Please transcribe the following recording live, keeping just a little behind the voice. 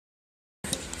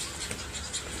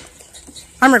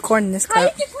I'm recording this How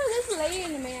clip. did you put this lady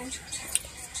in the man?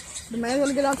 The man's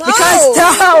gonna get on top. Because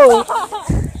no!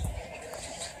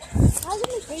 How did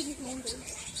this baby's name be?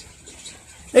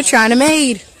 They're trying to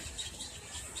maid.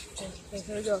 Okay,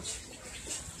 here we go.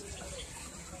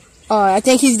 Oh, I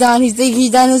think he's done.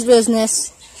 He's done his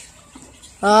business.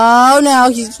 Oh no,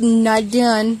 he's not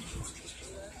done.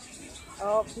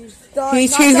 Oh, he's done.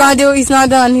 He's gonna do it. He's not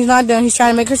done. He's not done. He's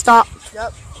trying to make her stop.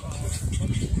 Yep.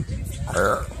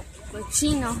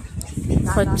 Cochino.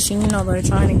 Cochino, they're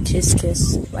trying to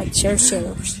kiss like shares.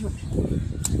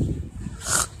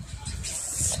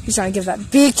 He's trying to give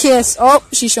that big kiss. Oh,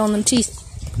 she's showing them teeth.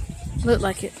 Look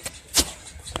like it.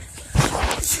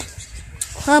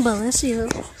 Oh, bless you.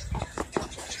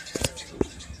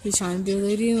 He's trying to do what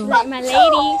they do. Like my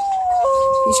lady.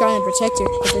 He's trying to protect her.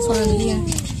 But this one here.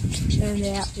 And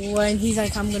that one. He's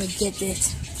like, I'm gonna get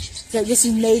this. He's like, this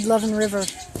is Maid Loving River.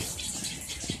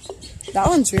 That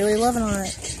one's really loving on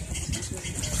it.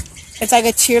 It's like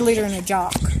a cheerleader and a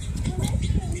jock.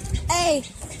 A,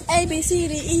 A, B, C,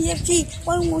 D, E, F, G.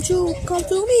 Why won't you come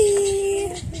to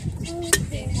me?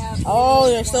 Oh,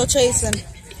 they're still chasing.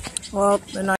 Well, they're not.